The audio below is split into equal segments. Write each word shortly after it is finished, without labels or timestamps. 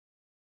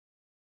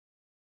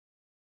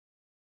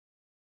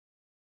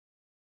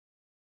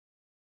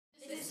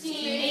This is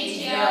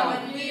Team AGO,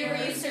 and we are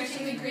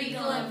researching the Greek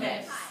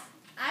Olympics. Hi,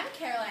 I'm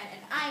Caroline,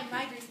 and I am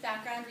my Greece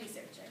background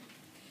researcher.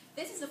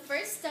 This is the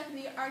first step in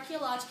the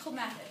archaeological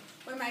method,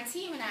 where my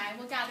team and I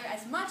will gather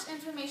as much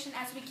information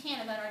as we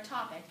can about our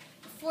topic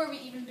before we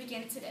even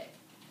begin to dig.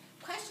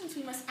 Questions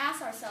we must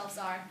ask ourselves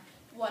are,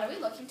 what are we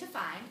looking to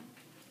find,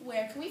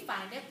 where can we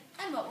find it,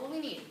 and what will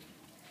we need?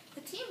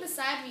 The team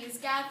beside me is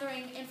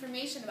gathering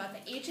information about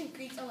the ancient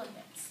Greek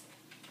Olympics.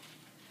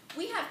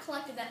 We have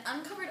collected that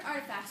uncovered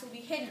artifacts will be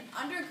hidden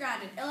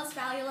underground in Illes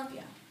Valley,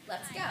 Olympia.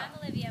 Let's go. Hi, I'm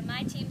Olivia.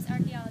 My team's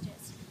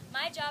archaeologist.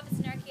 My job as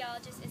an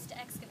archaeologist is to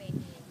excavate.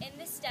 In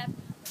this step,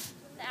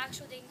 the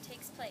actual digging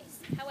takes place.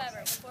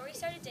 However, before we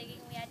started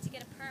digging, we had to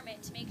get a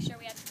permit to make sure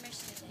we had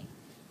permission to dig.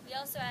 We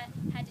also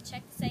had to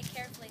check the site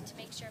carefully to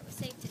make sure it was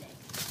safe to dig.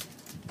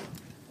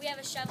 We have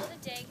a shovel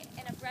to dig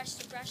and a brush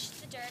to brush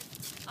the dirt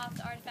off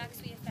the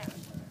artifacts we have found.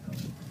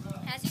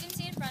 As you can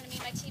see in front of me,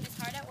 my team is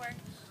hard at work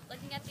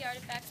looking at the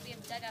artifacts we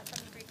have dug up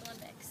from the Greek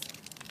Olympics.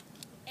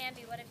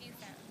 Ambi, what have you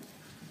found?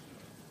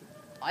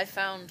 I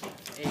found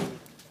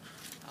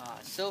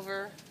a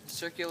silver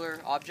circular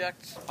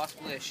object,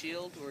 possibly a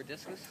shield or a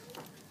discus.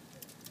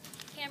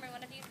 Cameron,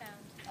 what have you found?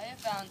 I have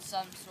found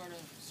some sort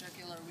of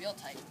circular wheel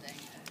type thing.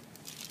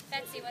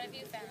 Betsy, what have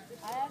you found?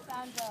 I have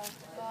found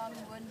a long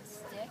wooden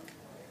stick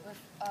with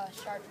a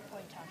sharp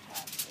point on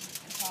top. It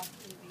could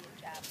possibly be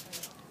a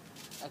javelin.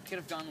 I could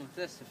have gone with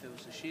this if it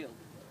was a shield.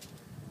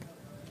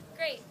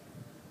 Great.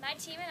 My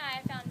team and I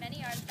have found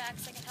many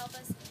artifacts that can help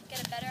us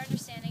get a better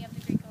understanding of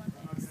the Greek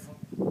Olympics.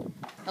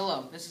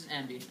 Hello, this is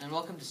Ambi, and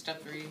welcome to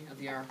Step 3 of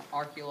the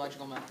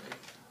Archaeological Method,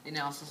 the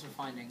analysis of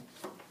finding.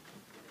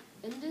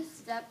 In this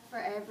step, for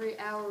every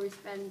hour we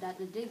spend at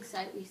the dig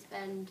site, we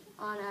spend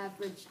on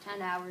average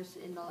 10 hours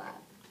in the lab.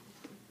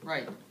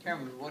 Right.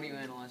 Cameron, what are you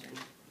analyzing?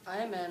 I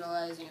am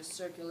analyzing a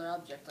circular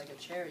object like a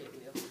chariot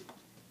wheel.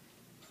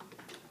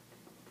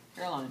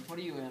 Caroline, what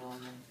are you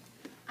analyzing?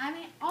 I'm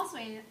also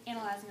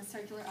analyzing a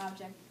circular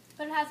object,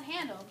 but it has a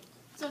handle,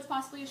 so it's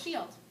possibly a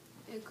shield.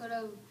 It could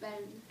have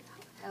been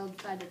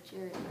held by the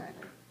chariot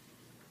rider.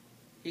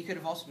 He could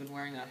have also been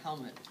wearing that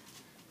helmet,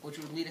 which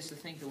would lead us to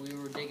think that we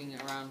were digging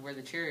around where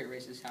the chariot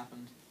races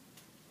happened.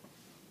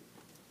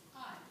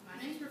 Hi,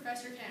 my name is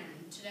Professor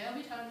Cameron. Today I'll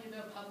be telling you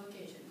about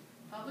publication.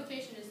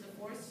 Publication is the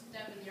fourth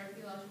step in the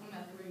archaeological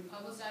method where you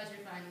publicize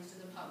your findings to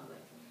the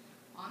public.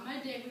 On my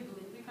dig, we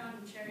believe we found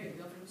a chariot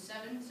wheel from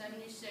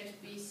 776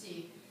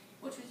 BC,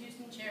 which was used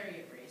in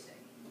chariot racing.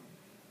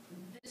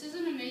 This is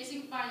an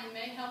amazing find and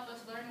may help us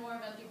learn more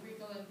about the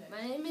Greek Olympics.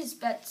 My name is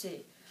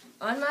Betsy.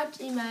 On my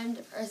team, I'm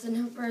the person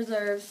who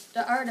preserves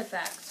the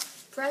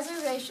artifacts.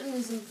 Preservation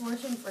is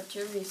important for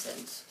two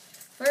reasons.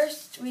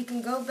 First, we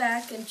can go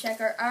back and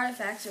check our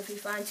artifacts if we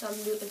find some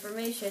new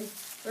information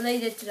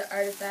related to the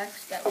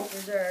artifacts that we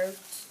preserved,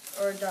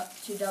 or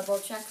to double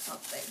check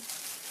something.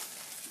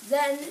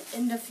 Then,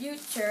 in the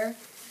future,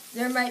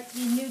 there might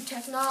be new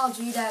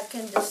technology that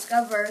can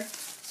discover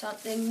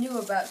something new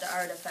about the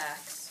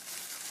artifacts.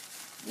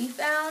 We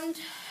found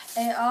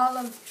an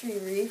olive tree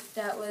reef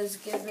that was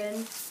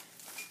given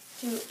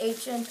to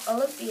ancient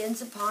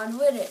Olympians upon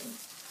winning.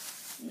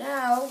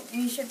 Now,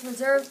 we should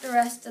preserve the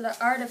rest of the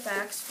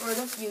artifacts for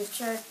the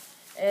future,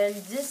 and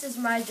this is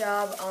my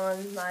job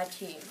on my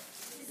team.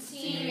 This is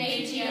Team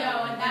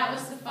AGO, and that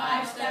was the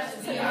 5 steps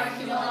of the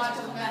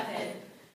archaeological method.